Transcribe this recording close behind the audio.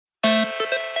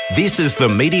This is the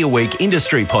Media Week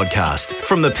Industry Podcast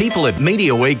from the people at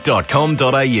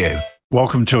MediaWeek.com.au.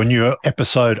 Welcome to a new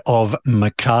episode of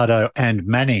Mercado and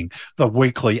Manning, the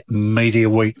weekly Media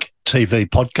Week TV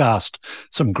podcast.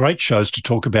 Some great shows to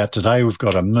talk about today. We've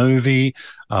got a movie,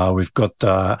 we've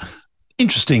got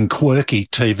interesting, quirky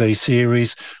TV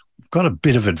series. We've got a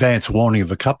bit of advance warning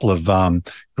of a couple of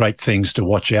great things to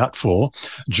watch out for.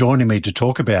 Joining me to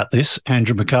talk about this,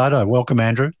 Andrew Mercado. Welcome,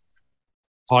 Andrew.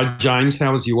 Hi, James.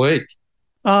 How was your week?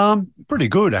 Pretty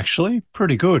good, actually.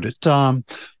 Pretty good.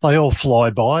 They all fly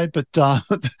by, but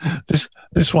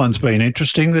this one's been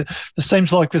interesting. It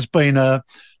seems like there's been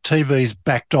TV's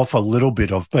backed off a little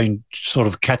bit. I've been sort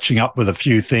of catching up with a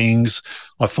few things.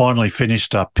 I finally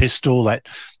finished Pistol,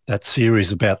 that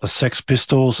series about the Sex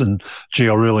Pistols, and gee,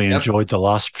 I really enjoyed the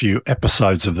last few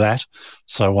episodes of that.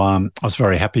 So I was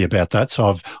very happy about that.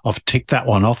 So I've ticked that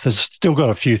one off. There's still got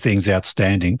a few things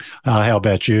outstanding. How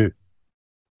about you?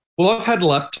 Well, I've had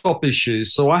laptop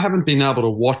issues, so I haven't been able to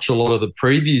watch a lot of the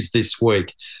previews this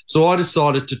week. So I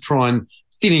decided to try and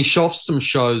finish off some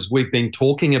shows we've been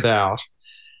talking about.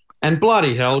 And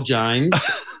bloody hell, James,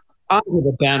 under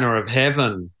the banner of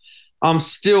heaven, I'm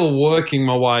still working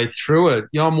my way through it.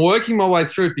 I'm working my way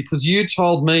through it because you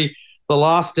told me the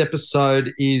last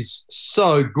episode is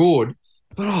so good.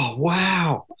 But, oh,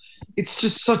 wow, it's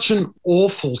just such an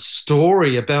awful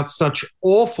story about such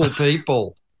awful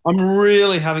people. I'm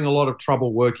really having a lot of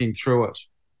trouble working through it.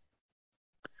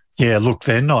 Yeah, look,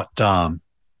 they're not good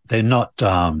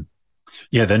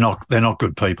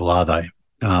people, are they?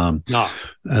 No.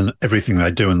 And everything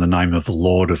they do in the name of the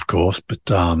Lord, of course, but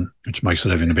which makes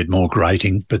it even a bit more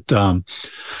grating. But I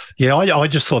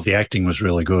just thought the acting was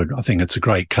really good. I think it's a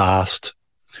great cast.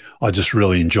 I just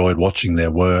really enjoyed watching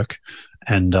their work,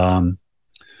 and I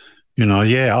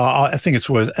think it's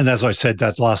worth. And as I said,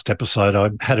 that last episode, I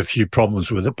had a few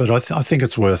problems with it, but I think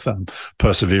it's worth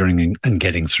persevering and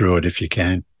getting through it if you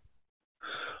can.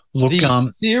 Look,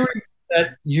 the series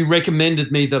that you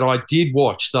recommended me that I did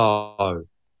watch, though,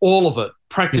 all of it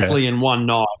practically in one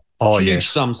night. Oh, Huge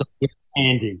yes. thumbs up with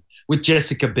Andy, with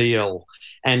Jessica Biel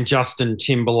and Justin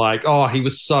Timberlake. Oh, he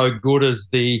was so good as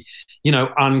the,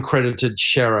 uncredited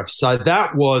sheriff. So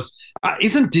that was,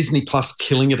 isn't Disney Plus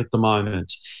killing it at the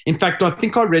moment? In fact, I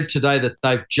think I read today that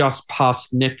they've just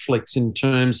passed Netflix in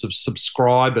terms of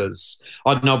subscribers.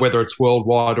 I don't know whether it's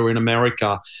worldwide or in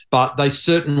America, but they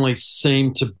certainly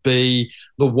seem to be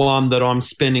the one that I'm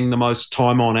spending the most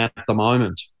time on at the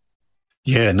moment.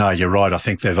 Yeah, no, you're right. I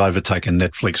think they've overtaken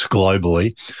Netflix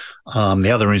globally.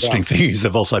 The other interesting thing is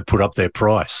they've also put up their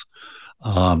price.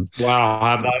 Wow,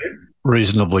 have they?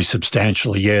 Reasonably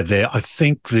substantially. Yeah, I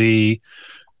think the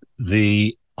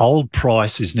old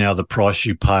price is now the price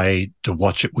you pay to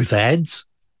watch it with ads.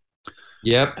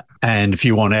 Yep. And if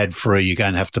you want ad free, you're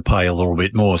going to have to pay a little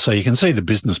bit more. So you can see the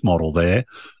business model there.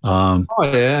 Oh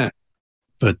yeah.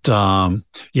 But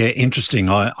interesting.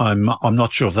 I'm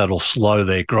not sure if that'll slow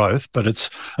their growth, but it's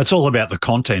all about the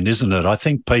content, isn't it? I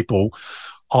think people,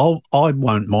 I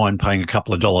won't mind paying a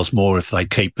couple of dollars more if they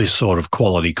keep this sort of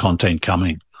quality content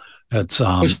coming. It's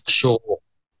sure.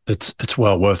 It's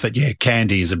well worth it. Yeah,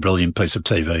 Candy is a brilliant piece of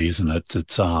TV, isn't it?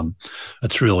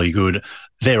 It's really good.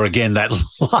 There again, that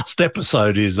last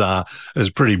episode is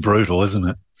pretty brutal, isn't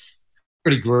it?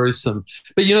 Pretty gruesome.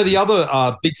 But, the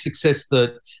other big success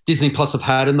that Disney Plus have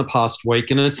had in the past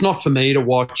week, and it's not for me to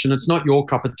watch and it's not your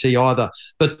cup of tea either,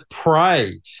 but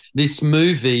Prey, this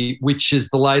movie, which is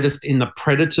the latest in the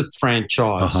Predator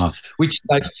franchise, which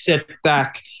they've set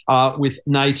back with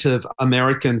Native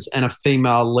Americans and a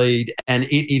female lead, and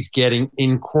it is getting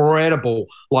incredible,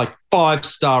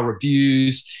 5-star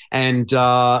reviews, and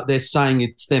they're saying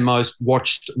it's their most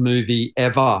watched movie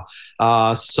ever.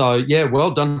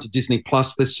 Well done to Disney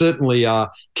Plus. They're certainly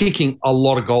kicking a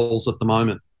lot of goals at the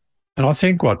moment. And I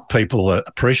think what people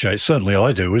appreciate, certainly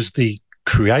I do, is the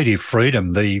creative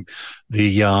freedom the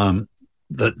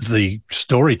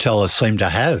storytellers seem to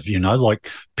have.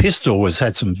 Pistol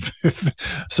had some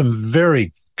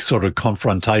very sort of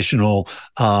confrontational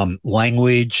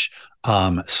language,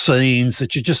 scenes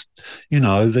that you just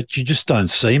don't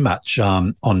see much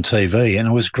on TV, and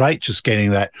it was great just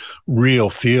getting that real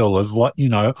feel of what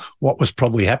was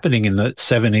probably happening in the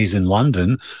 70s in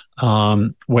London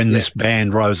when this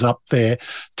band rose up there.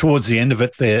 Towards the end of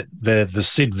it, the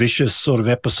Sid Vicious sort of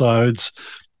episodes,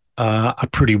 are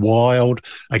pretty wild.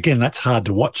 Again, that's hard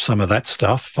to watch some of that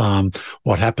stuff.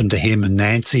 What happened to him and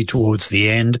Nancy towards the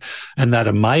end, and that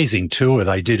amazing tour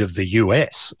they did of the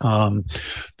US,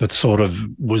 that sort of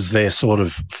was their sort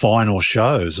of final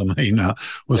shows. I mean,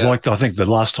 was like, I think the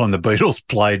last time the Beatles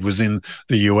played was in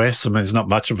the US. I mean, there's not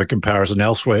much of a comparison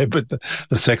elsewhere, but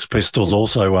the Sex Pistols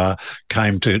also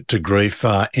came to grief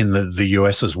in the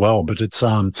US as well. But it's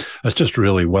just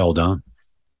really well done.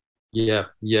 Yeah,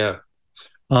 yeah.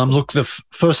 Look, the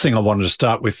first thing I wanted to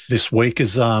start with this week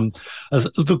is,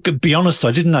 look, to be honest,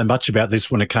 I didn't know much about this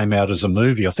when it came out as a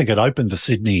movie. I think it opened the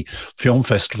Sydney Film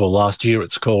Festival last year.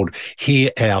 It's called Here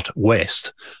Out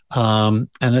West. And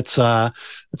it's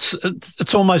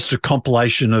almost a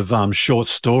compilation of short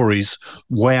stories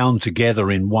wound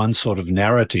together in one sort of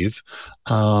narrative.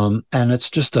 And it's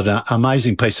just an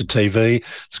amazing piece of TV.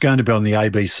 It's going to be on the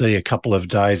ABC a couple of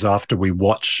days after we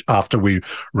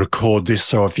record this.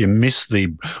 So if you miss the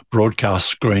broadcast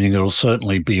screening, it'll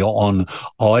certainly be on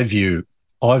iView.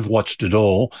 I've watched it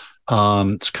all.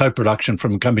 It's co-production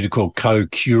from a company called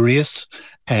Co-Curious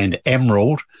and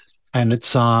Emerald. And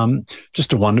it's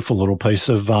just a wonderful little piece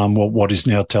of what is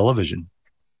now television.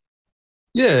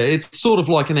 Yeah, it's sort of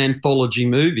like an anthology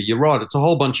movie. You're right. It's a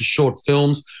whole bunch of short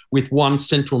films with one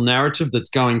central narrative that's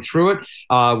going through it.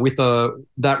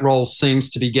 That role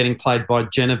seems to be getting played by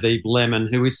Genevieve Lemon,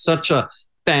 who is such a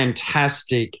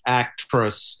fantastic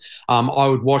actress. I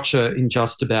would watch her in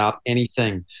just about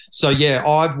anything. So, yeah,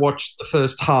 I've watched the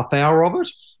first half hour of it.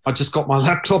 I just got my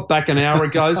laptop back an hour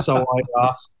ago, so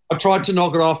I tried to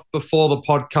knock it off before the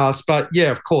podcast. But, yeah,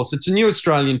 of course, it's a new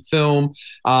Australian film,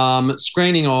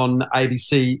 screening on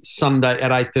ABC Sunday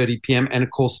at 8:30 p.m. And,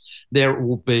 of course, there it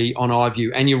will be on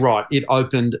iView. And you're right, it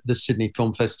opened the Sydney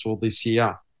Film Festival this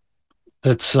year.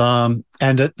 It's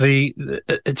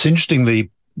it's interesting,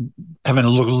 having a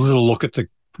little look at the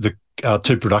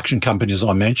two production companies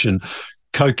I mentioned.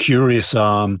 Co-Curious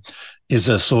is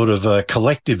a sort of a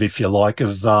collective, if you like,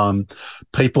 of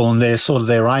people, and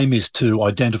their aim is to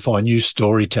identify new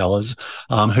storytellers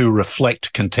who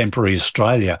reflect contemporary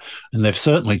Australia, and they've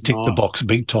certainly ticked the box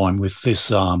big time with this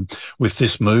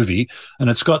movie, and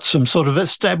it's got some sort of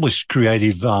established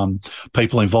creative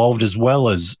people involved, as well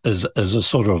as a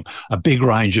sort of a big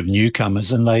range of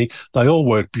newcomers, and they all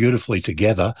work beautifully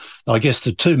together. I guess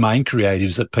the two main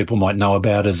creatives that people might know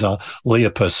about is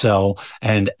Leah Purcell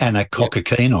and Anna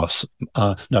Kokinos.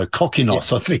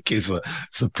 Kokinos, I think is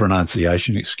the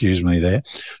pronunciation. Excuse me there.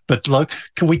 But look,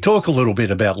 can we talk a little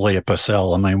bit about Leah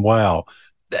Purcell? I mean, wow,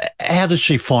 how does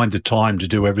she find the time to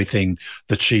do everything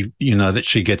that she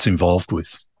gets involved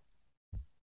with?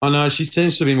 I know, she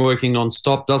seems to have been working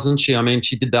non-stop, doesn't she? I mean,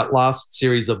 she did that last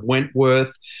series of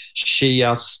Wentworth. She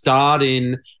starred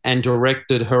in and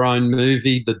directed her own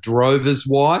movie, The Drover's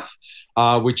Wife,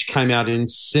 which came out in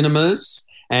cinemas.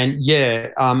 And yeah,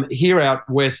 Here Out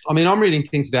West. I mean, I'm reading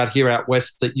things about Here Out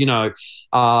West that,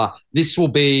 this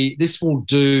will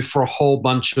do for a whole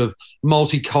bunch of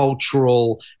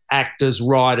multicultural actors,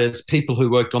 writers, people who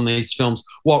worked on these films,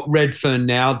 what Redfern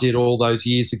now did all those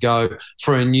years ago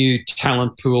for a new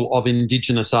talent pool of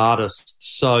Indigenous artists.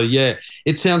 So yeah,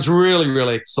 it sounds really,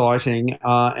 really exciting,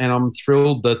 and I'm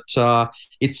thrilled that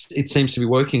it seems to be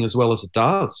working as well as it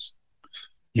does.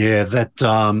 Yeah,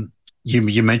 that.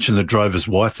 You mentioned The Drover's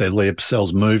Wife there, Leah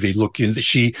Purcell's movie. Look,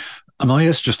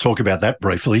 let's just talk about that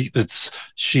briefly. It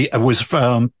was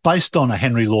based on a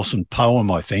Henry Lawson poem,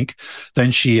 I think.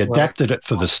 Then she adapted it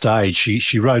for the stage.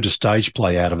 She wrote a stage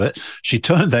play out of it. She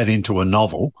turned that into a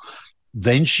novel.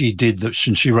 Then she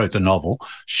wrote the novel.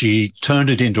 She turned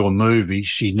it into a movie.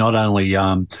 She not only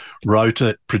wrote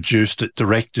it, produced it,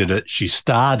 directed it, she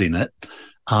starred in it.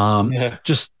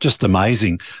 Just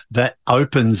amazing. That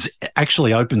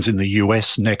actually opens in the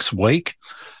US next week,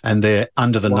 and they're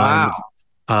under the name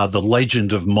of The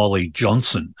Legend of Molly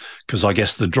Johnson, because I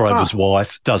guess The Drover's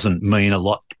Wife doesn't mean a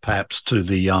lot perhaps to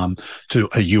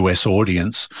a US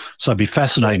audience. So it'd be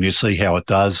fascinating to see how it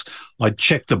does. I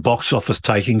checked the box office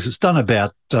takings. It's done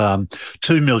about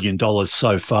 $2 million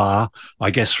so far,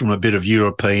 I guess, from a bit of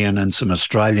European and some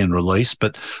Australian release.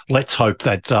 But let's hope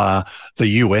that the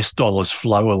US dollars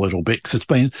flow a little bit, because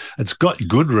it's got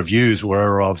good reviews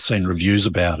where I've seen reviews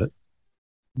about it.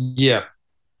 Yeah.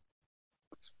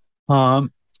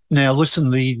 Now,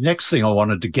 listen, the next thing I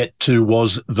wanted to get to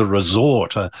was The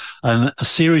Resort, a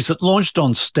series that launched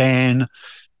on Stan,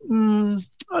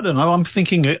 I don't know, I'm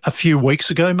thinking a few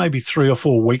weeks ago, maybe 3 or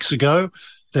 4 weeks ago.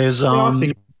 There's, I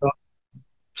think so.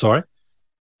 Sorry?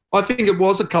 I think it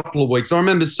was a couple of weeks. I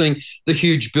remember seeing the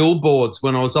huge billboards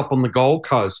when I was up on the Gold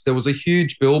Coast. There was a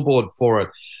huge billboard for it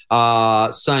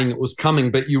saying it was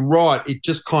coming. But you're right, it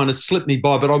just kind of slipped me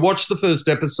by. But I watched the first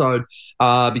episode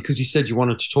because you said you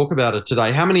wanted to talk about it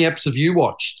today. How many eps have you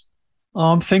watched?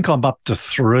 I think I'm up to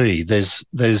 3. There's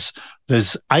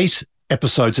 8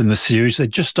 episodes in the series. They're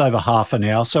just over half an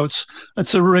hour, so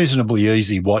it's a reasonably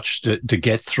easy watch to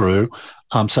get through.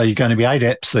 So you're going to be 8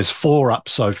 eps. There's 4 up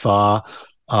so far.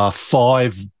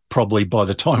 5 probably by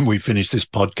the time we finish this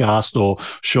podcast or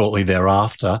shortly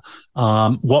thereafter.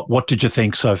 What did you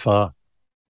think so far?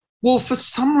 Well, for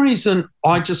some reason,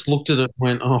 I just looked at it and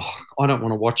went, oh, I don't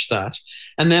want to watch that.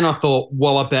 And then I thought,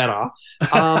 well, I better.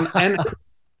 And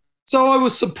so I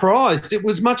was surprised. It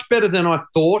was much better than I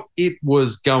thought it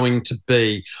was going to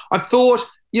be. I thought,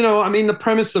 the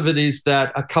premise of it is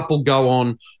that a couple go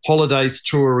on holidays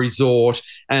to a resort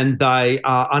and they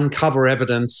uncover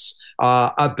evidence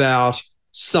about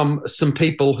some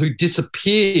people who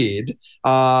disappeared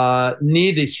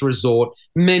near this resort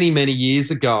many, many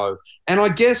years ago. And I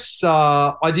guess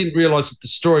I didn't realise that the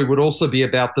story would also be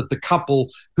about that the couple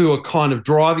who are kind of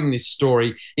driving this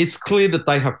story, it's clear that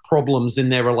they have problems in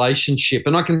their relationship.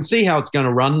 And I can see how it's going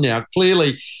to run now.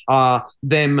 Clearly,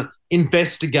 them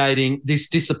investigating this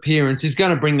disappearance is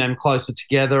going to bring them closer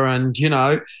together and,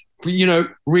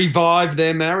 revive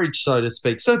their marriage, so to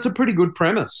speak. So it's a pretty good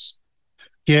premise.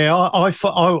 Yeah, I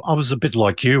was a bit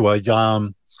like you. I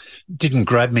didn't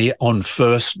grab me on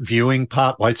first viewing.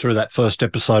 Partway through that first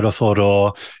episode, I thought,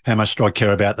 oh, how much do I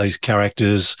care about these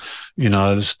characters?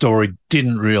 The story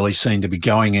didn't really seem to be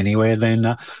going anywhere. Then,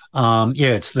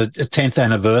 it's the 10th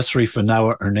anniversary for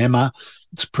Noah and Emma.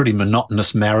 It's a pretty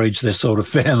monotonous marriage they sort of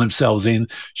found themselves in.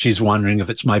 She's wondering if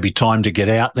it's maybe time to get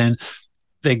out then.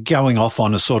 They're going off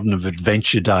on a sort of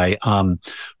adventure day,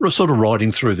 sort of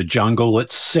riding through the jungle.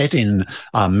 It's set in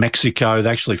Mexico. They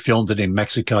actually filmed it in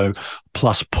Mexico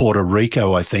plus Puerto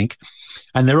Rico, I think.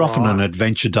 And they're off on an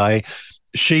adventure day.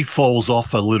 She falls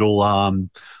off a little,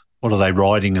 what are they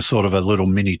riding? A sort of a little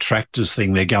mini tractors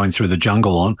thing they're going through the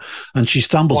jungle on. And she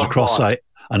stumbles across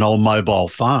an old mobile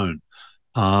phone.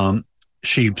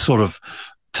 She sort of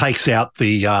takes out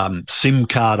the SIM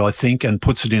card, I think, and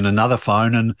puts it in another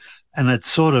phone and it's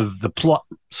sort of the plot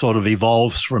sort of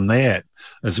evolves from there.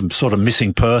 There's a sort of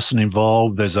missing person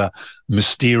involved. There's a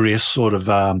mysterious sort of,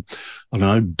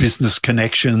 business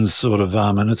connections sort of,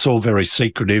 and it's all very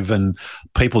secretive and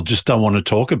people just don't want to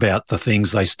talk about the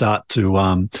things they start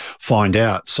to find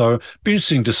out. So it'd be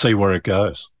interesting to see where it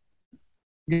goes.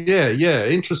 Yeah,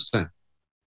 interesting.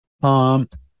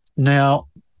 Now,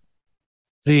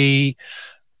 we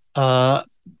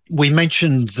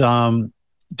mentioned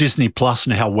Disney Plus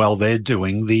and how well they're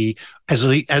doing.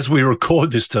 As we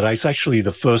record this today, it's actually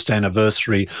the first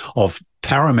anniversary of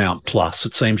Paramount Plus.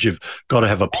 It seems you've got to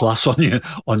have a plus on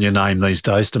your name these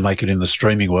days to make it in the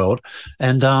streaming world.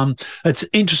 And it's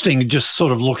interesting just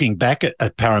sort of looking back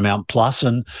at Paramount Plus,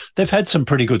 and they've had some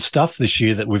pretty good stuff this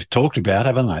year that we've talked about,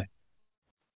 haven't they?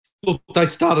 Look, they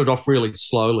started off really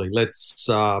slowly. Let's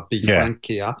be frank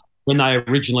here. When they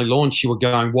originally launched, you were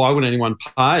going, why would anyone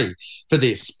pay for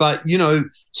this? But,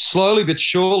 slowly but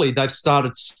surely they've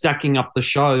started stacking up the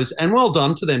shows, and well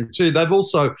done to them too. They've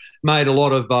also made a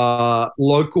lot of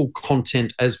local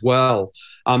content as well.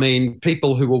 I mean,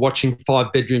 people who were watching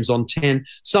 5 Bedrooms on 10,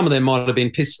 some of them might have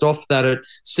been pissed off that it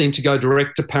seemed to go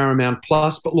direct to Paramount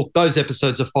Plus. But look, those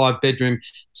episodes of 5 Bedroom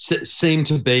seem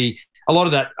to be, a lot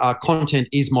of that content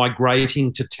is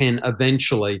migrating to 10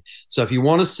 eventually. So if you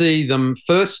want to see them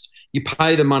first, you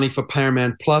pay the money for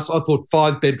Paramount Plus. I thought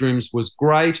 5 Bedrooms was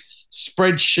great.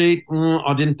 Spreadsheet,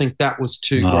 I didn't think that was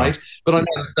too great. But I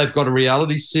noticed they've got a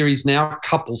reality series now,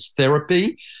 Couples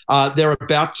Therapy. They're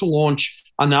about to launch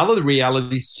another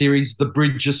reality series, The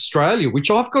Bridge Australia, which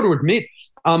I've got to admit,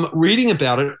 reading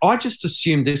about it, I just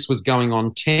assumed this was going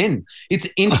on 10. It's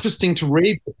interesting to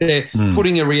read that they're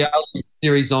putting a reality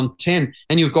series on 10,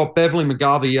 and you've got Beverly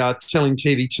McGarvey telling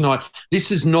TV Tonight,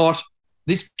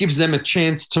 this gives them a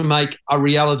chance to make a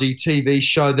reality TV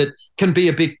show that can be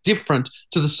a bit different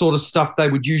to the sort of stuff they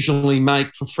would usually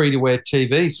make for free-to-air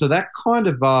TV. So that kind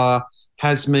of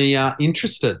has me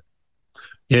interested.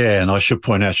 Yeah, and I should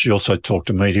point out she also talked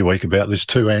to Media Week about this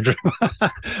too, Andrew.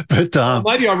 But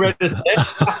maybe I read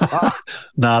it.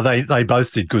 No, they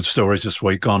both did good stories this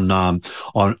week on the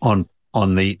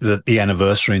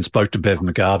anniversary and spoke to Bev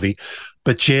McGarvey.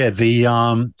 But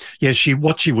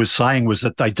what she was saying was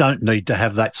that they don't need to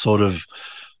have that sort of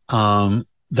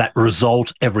that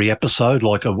result every episode,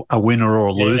 like a winner or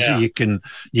a loser. Yeah.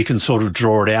 You can sort of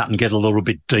draw it out and get a little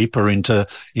bit deeper into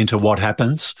what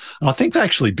happens. And I think they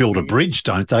actually build a bridge,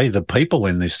 don't they? The people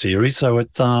in this series, so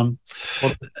Well,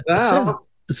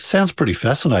 it sounds pretty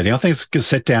fascinating. I think it's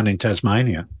set down in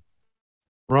Tasmania.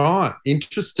 right.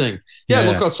 Interesting. Yeah,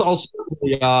 look, I'll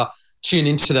certainly tune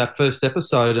into that first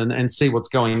episode and see what's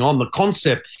going on. The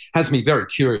concept has me very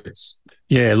curious.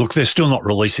 Yeah, look, they're still not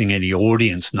releasing any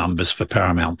audience numbers for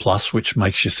Paramount Plus, which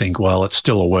makes you think, well, it's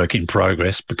still a work in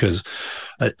progress, because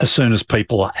as soon as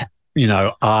people,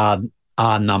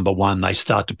 are number one, they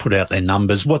start to put out their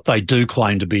numbers. What they do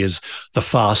claim to be is the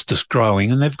fastest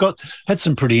growing, and they've had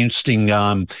some pretty interesting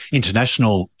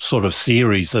international sort of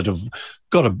series that have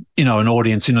got an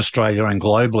audience in Australia and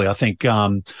globally. I think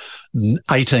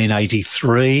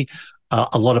 1883.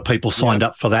 A lot of people signed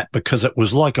up for that because it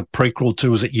was like a prequel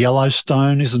to, was it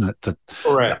Yellowstone, isn't it?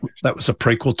 Correct. That was a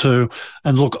prequel to.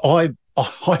 And look, I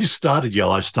started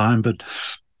Yellowstone, but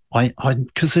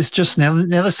because there's just now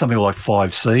there's something like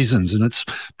 5 seasons, and it's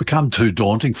become too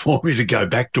daunting for me to go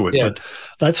back to it. Yeah. But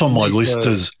that's on my list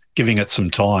as giving it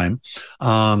some time.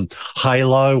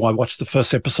 Halo, I watched the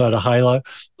first episode of Halo.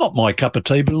 Not my cup of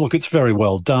tea, but look, it's very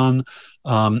well done.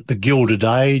 The Gilded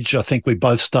Age, I think we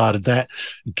both started that.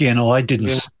 Again, I didn't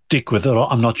stick with it.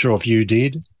 I'm not sure if you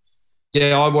did.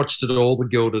 Yeah, I watched it all, The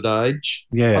Gilded Age.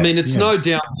 Yeah. I mean, it's no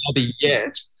Downton Abbey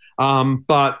yet,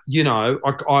 but,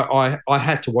 I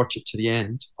had to watch it to the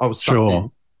end. I was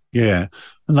sure. Yeah.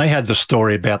 And they had the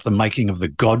story about the making of The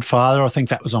Godfather. I think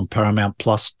that was on Paramount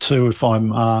Plus too, if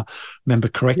I remember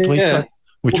correctly. Yeah.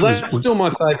 So, that's still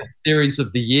my favourite series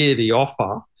of the year, The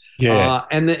Offer. Yeah.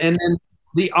 And then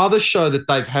the other show that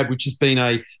they've had, which has been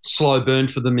a slow burn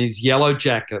for them, is Yellow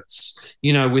Jackets,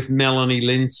 with Melanie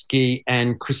Linsky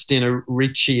and Christina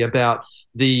Ricci, about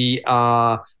the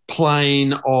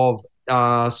plane of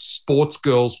sports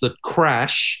girls that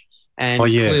crash, and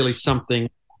clearly something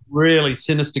really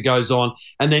sinister goes on,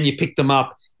 and then you pick them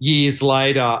up years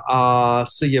later,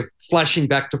 so you're flashing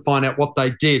back to find out what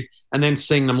they did, and then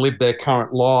seeing them live their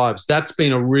current lives. That's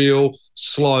been a real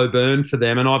slow burn for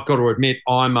them, and I've got to admit,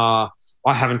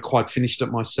 I haven't quite finished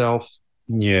it myself.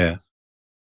 Yeah.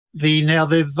 Now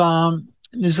they've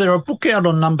is there a book out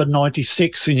on number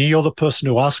 96? And you're the person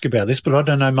to ask about this, but I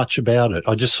don't know much about it.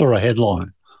 I just saw a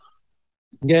headline.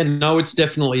 Yeah, no, it's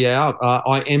definitely out.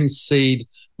 I emceed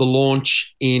the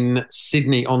launch in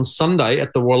Sydney on Sunday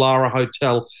at the Wallara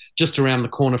Hotel, just around the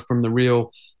corner from the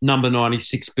real number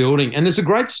 96 building. And there's a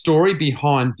great story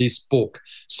behind this book.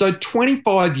 So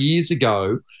 25 years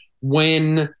ago,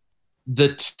 when the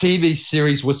TV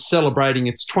series was celebrating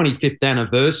its 25th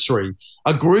anniversary,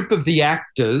 a group of the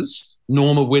actors,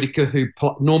 Norma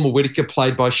Whitaker,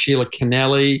 played by Sheila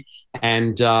Kennelly,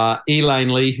 and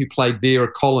Elaine Lee, who played Vera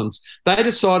Collins, they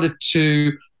decided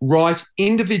to write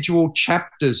individual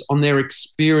chapters on their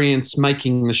experience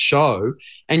making the show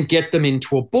and get them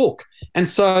into a book. And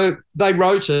so they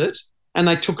wrote it and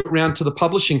they took it around to the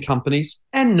publishing companies,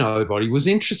 and nobody was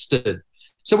interested.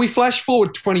 So we flash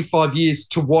forward 25 years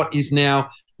to what is now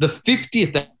the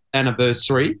 50th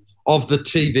anniversary of the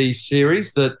TV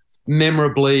series that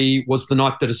memorably was the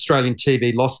night that Australian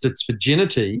TV lost its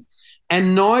virginity.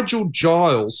 And Nigel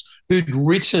Giles, who'd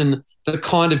written the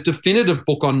kind of definitive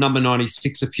book on number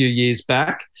 96 a few years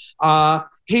back,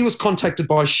 he was contacted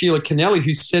by Sheila Kennelly,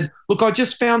 who said, look, I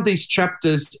just found these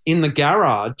chapters in the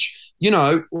garage.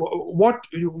 What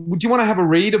do you want to have a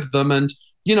read of them? And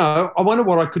I wonder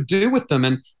what I could do with them.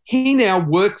 And he now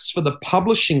works for the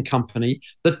publishing company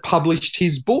that published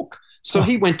his book. So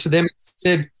he went to them and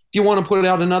said, do you want to put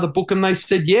out another book? And they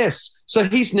said yes. So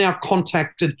he's now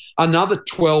contacted another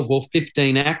 12 or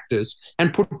 15 actors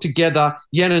and put together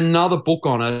yet another book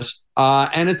on it.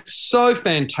 And it's so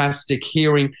fantastic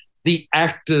hearing the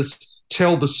actors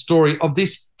tell the story of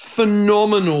this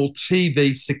phenomenal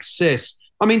TV success.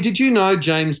 I mean, did you know,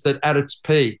 James, that at its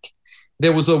peak,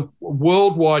 there was a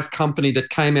worldwide company that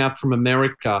came out from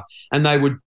America, and they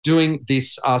were doing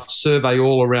this survey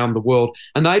all around the world,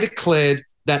 and they declared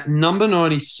that number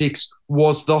 96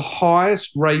 was the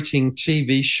highest rating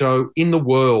TV show in the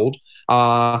world,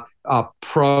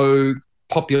 pro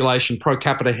population, pro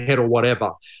capita head or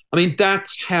whatever. I mean,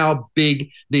 that's how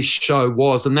big this show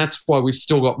was, and that's why we've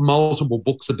still got multiple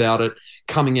books about it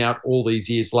coming out all these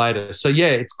years later. So, yeah,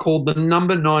 it's called the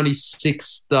number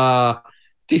 96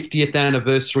 50th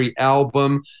anniversary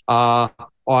album. I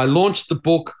launched the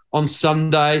book on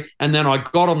Sunday, and then I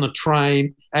got on the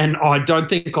train, and I don't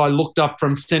think I looked up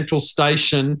from Central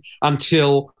Station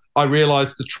until I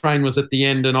realised the train was at the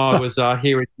end and I was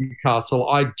here in Newcastle.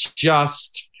 I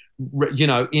just,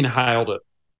 inhaled it.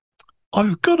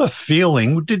 I've got a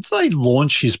feeling, did they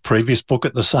launch his previous book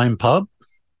at the same pub?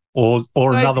 Or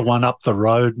another one up the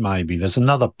road, maybe? There's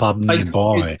another pub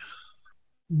nearby.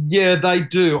 Yeah, they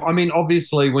do. I mean,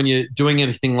 obviously, when you're doing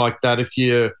anything like that, if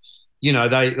you're,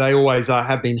 they always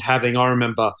have been having. I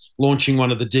remember launching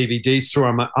one of the DVDs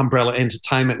through Umbrella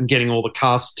Entertainment and getting all the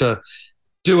cast to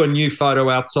do a new photo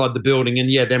outside the building. And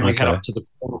then we head up to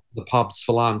the pubs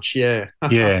for lunch. Yeah.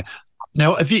 Yeah.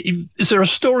 Now, is there a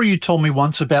story you told me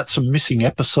once about some missing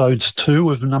episodes too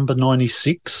of number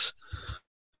 96?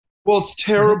 Well, it's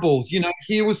terrible.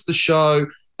 Here was the show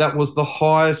that was the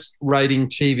highest rating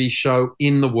TV show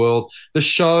in the world, the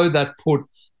show that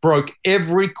broke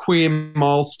every queer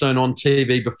milestone on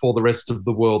TV before the rest of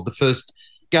the world. The first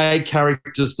gay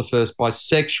characters, the first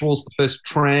bisexuals, the first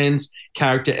trans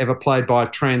character ever played by a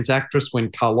trans actress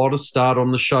when Carlotta starred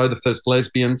on the show, the first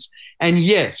lesbians. And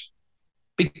yet,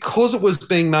 because it was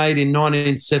being made in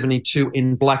 1972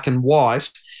 in black and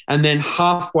white, and then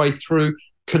halfway through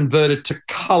converted to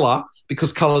colour,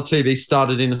 because colour TV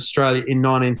started in Australia in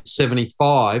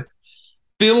 1975,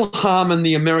 Bill Harmon,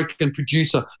 the American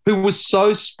producer, who was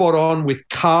so spot on with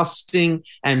casting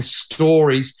and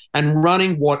stories and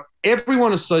running what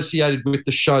everyone associated with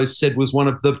the show said was one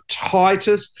of the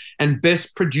tightest and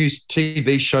best produced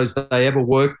TV shows that they ever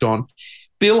worked on,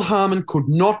 Bill Harmon could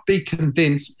not be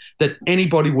convinced that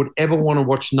anybody would ever want to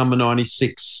watch number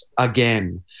 96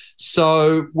 again.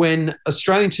 So when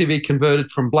Australian TV converted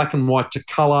from black and white to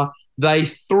colour, they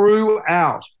threw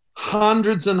out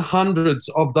hundreds and hundreds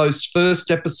of those first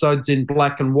episodes in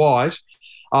black and white.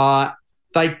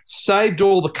 They saved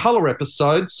all the colour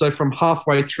episodes, so from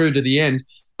halfway through to the end.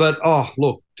 But,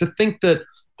 look, to think that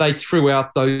they threw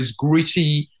out those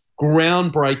gritty,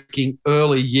 groundbreaking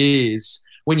early years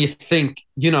when you think,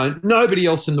 nobody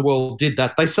else in the world did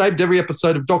that. They saved every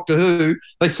episode of Doctor Who.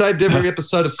 They saved every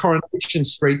episode of Coronation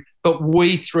Street, but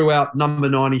we threw out number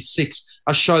 96,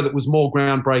 a show that was more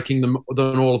groundbreaking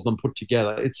than all of them put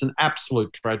together. It's an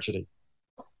absolute tragedy.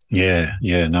 Yeah,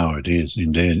 no, it is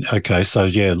indeed. Okay, so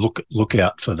look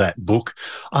out for that book.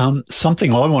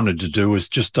 Something I wanted to do was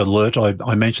just alert.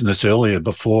 I mentioned this earlier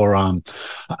before. A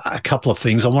couple of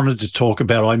things I wanted to talk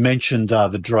about. I mentioned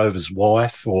The Drover's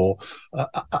Wife, or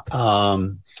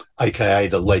AKA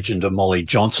The Legend of Molly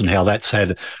Johnson, how that's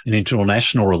had an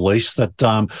international release. That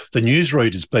the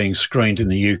newsreader is being screened in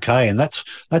the UK, and that's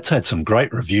had some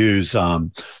great reviews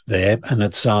there, and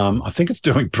it's I think it's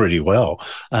doing pretty well.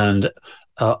 And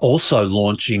also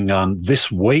launching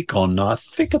this week on, I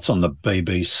think it's on the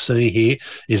BBC here,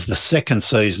 is the second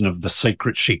season of The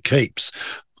Secret She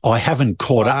Keeps. I haven't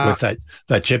caught up with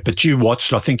that yet, but you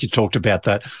watched, I think you talked about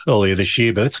that earlier this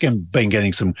year, but it's been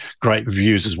getting some great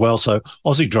reviews as well. So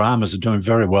Aussie dramas are doing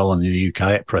very well in the UK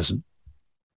at present.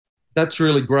 That's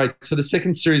really great. So the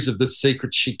second series of The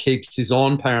Secret She Keeps is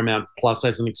on Paramount Plus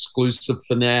as an exclusive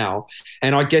for now.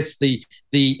 And I guess the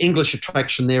English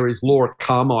attraction there is Laura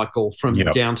Carmichael from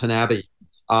Downton Abbey.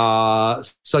 I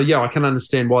can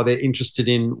understand why they're interested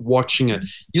in watching it.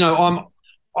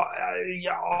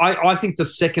 I think the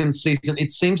second season,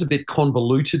 it seems a bit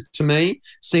convoluted to me.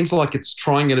 Seems like it's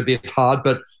trying it a bit hard.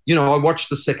 But, I watched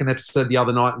the second episode the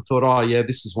other night and thought,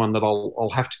 this is one that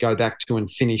I'll have to go back to and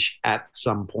finish at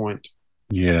some point.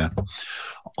 Yeah.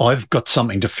 I've got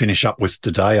something to finish up with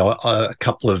today. A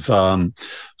couple of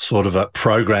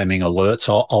programming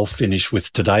alerts I'll finish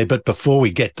with today. But before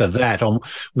we get to that,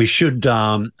 we should,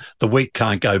 the week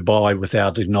can't go by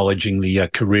without acknowledging the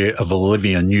career of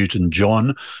Olivia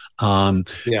Newton-John.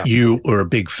 You were a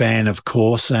big fan, of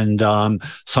course, and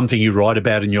something you write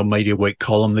about in your Media Week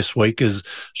column this week is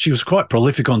she was quite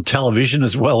prolific on television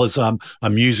as well as a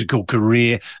musical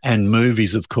career and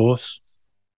movies, of course.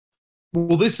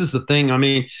 Well, this is the thing. I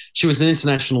mean, she was an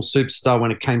international superstar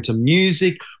when it came to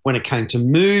music, when it came to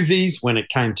movies, when it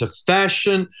came to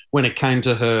fashion, when it came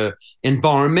to her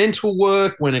environmental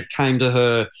work, when it came to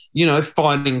her,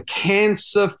 fighting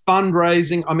cancer,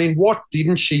 fundraising. I mean, what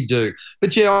didn't she do?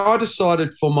 But I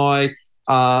decided for my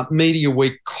Media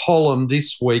Week column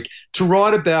this week to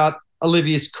write about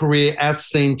Olivia's career as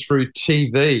seen through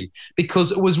TV,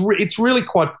 because it's really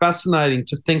quite fascinating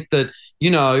to think that,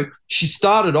 she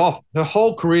started off, her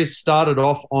whole career started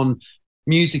off on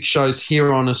music shows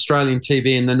here on Australian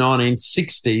TV in the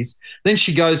 1960s. Then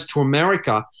she goes to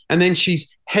America and then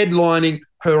she's headlining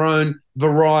her own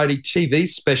variety TV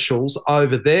specials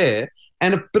over there.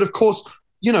 But of course,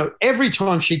 every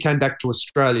time she came back to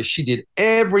Australia, she did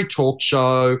every talk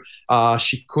show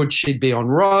she'd be on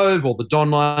Rove or the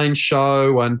Don Lane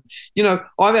Show. And,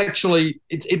 I've actually,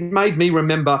 it made me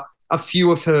remember a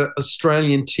few of her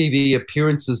Australian TV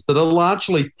appearances that are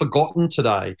largely forgotten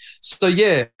today. So,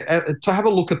 yeah, to have a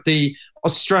look at the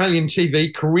Australian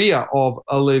TV career of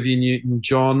Olivia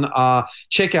Newton-John,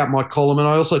 check out my column. And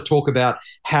I also talk about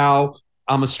how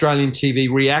Australian TV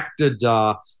reacted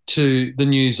to the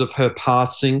news of her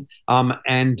passing,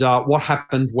 and what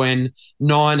happened when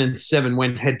 9 and 7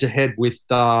 went head-to-head with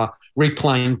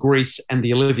replaying Grease and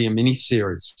the Olivia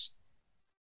miniseries.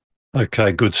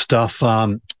 Okay, good stuff.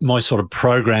 My sort of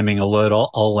programming alert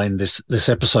I'll end this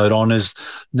episode on is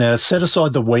now set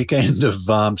aside the weekend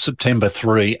of September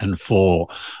 3 and 4.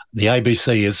 The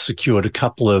ABC has secured a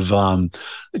couple of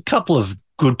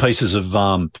good pieces of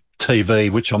TV,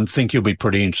 which I think you'll be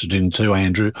pretty interested in too,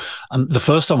 Andrew. The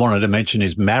first I wanted to mention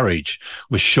is Marriage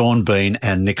with Sean Bean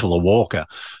and Nicola Walker.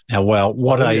 Now, well,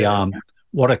 what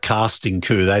a casting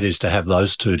coup that is to have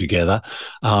those two together.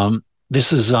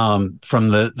 This is from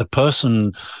the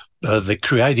person, the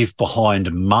creative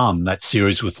behind Mum, that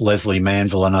series with Leslie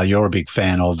Manville. I know you're a big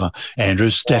fan of,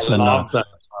 Andrew.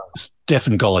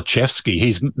 Stefan Golochevsky,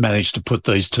 he's managed to put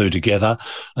these two together.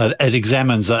 It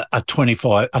examines a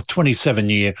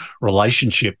 27-year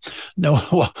relationship.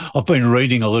 Now, I've been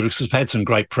reading a little because it's had some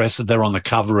great press. They're on the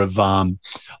cover of, I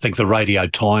think, the Radio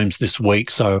Times this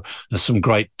week. So there's some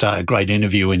great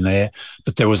interview in there.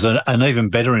 But there was an even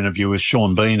better interview with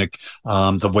Sean Bean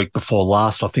the week before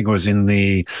last. I think it was in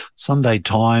the Sunday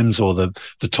Times or the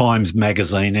Times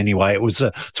magazine. Anyway,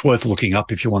 it's worth looking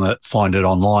up if you want to find it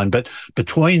online. But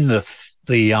between the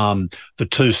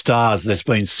two stars, there's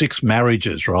been 6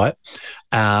 marriages, right?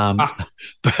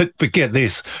 But get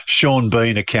this, Sean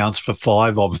Bean accounts for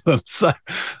 5 of them.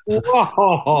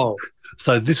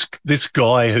 So this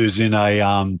guy who's in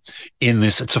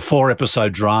this, it's a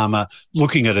 4-episode drama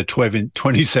looking at a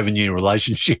 27-year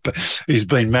relationship. He's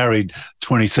been married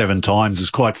 27 times. It's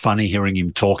quite funny hearing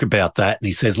him talk about that. And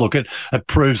he says, look, it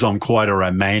proves I'm quite a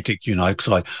romantic,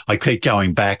 because I keep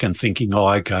going back and thinking,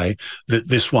 okay,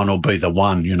 this one will be the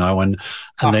one, and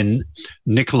then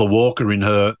Nicola Walker in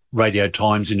her Radio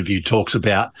Times interview talks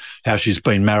about how she's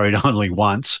been married only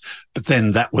once, but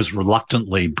then that was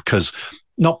reluctantly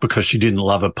not because she didn't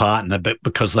love a partner, but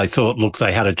because they thought, look,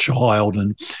 they had a child,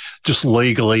 and just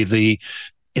legally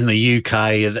in the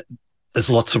UK, there's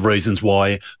lots of reasons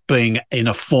why being in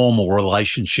a formal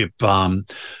relationship,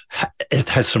 it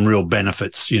has some real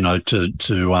benefits,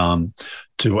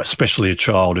 to especially a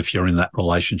child if you're in that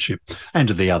relationship, and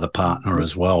to the other partner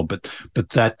as well. But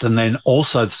that, and then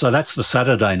also, so that's the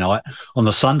Saturday night. On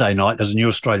the Sunday night, there's a new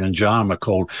Australian drama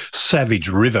called Savage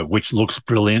River, which looks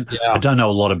brilliant. Yeah. I don't know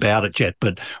a lot about it yet,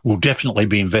 but we'll definitely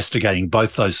be investigating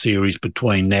both those series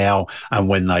between now and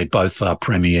when they both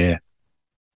premiere.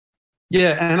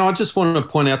 Yeah, and I just wanted to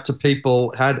point out to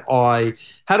people, had I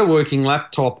had a working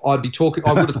laptop, I would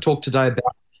have talked today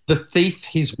about The Thief,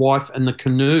 His Wife and the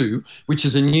Canoe, which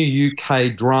is a new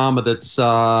UK drama that's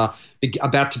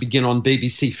about to begin on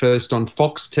BBC First on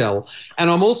Foxtel. And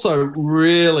I'm also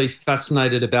really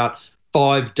fascinated about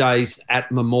 5 Days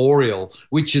at Memorial,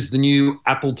 which is the new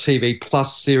Apple TV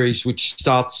Plus series, which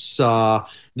starts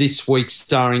this week,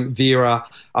 starring Vera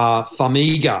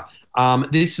Farmiga.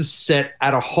 This is set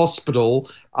at a hospital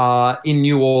in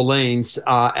New Orleans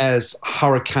as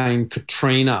Hurricane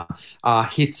Katrina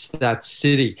hits that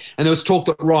city. And there was talk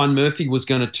that Ryan Murphy was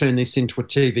going to turn this into a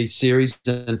TV series,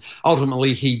 and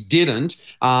ultimately he didn't.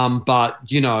 But,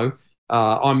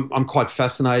 I'm quite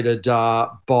fascinated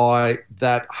by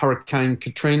that Hurricane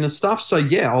Katrina stuff. So,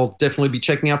 yeah, I'll definitely be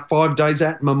checking out 5 Days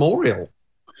at Memorial.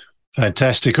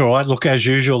 Fantastic. All right. Look, as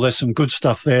usual, there's some good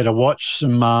stuff there to watch,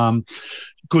 some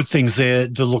good things there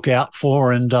to look out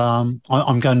for. And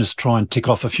I'm going to try and tick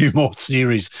off a few more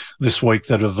series this week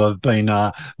that have been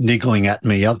niggling at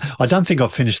me. I don't think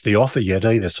I've finished The Offer yet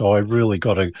either, so I really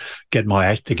got to get my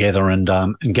act together and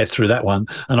get through that one.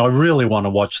 And I really want to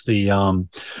watch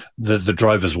the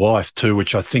Drover's Wife too,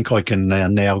 which I think I can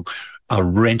now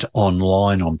rent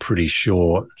online, I'm pretty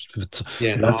sure.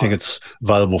 I don't think it's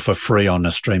available for free on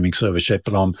a streaming service yet,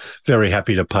 but I'm very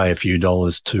happy to pay a few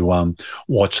dollars to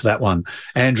watch that one.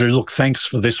 Andrew, look, thanks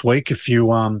for this week. If you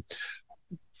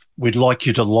we'd like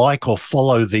you to like or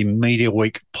follow the Media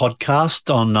Week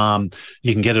podcast on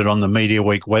you can get it on the Media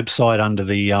Week website under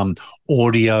the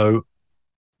audio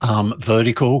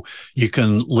vertical. You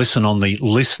can listen on the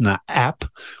Listener app,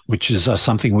 which is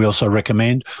something we also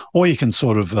recommend, or you can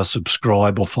sort of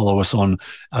subscribe or follow us on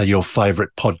your favourite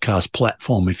podcast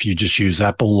platform if you just use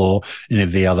Apple or any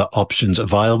of the other options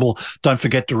available. Don't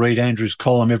forget to read Andrew's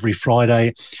column every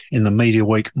Friday in the Media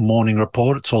Week Morning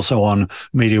Report. It's also on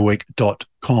mediaweek.com.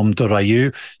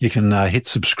 You can hit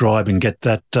subscribe and get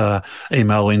that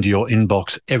email into your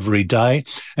inbox every day.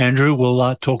 Andrew,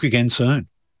 we'll talk again soon.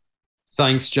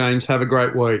 Thanks, James. Have a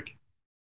great week.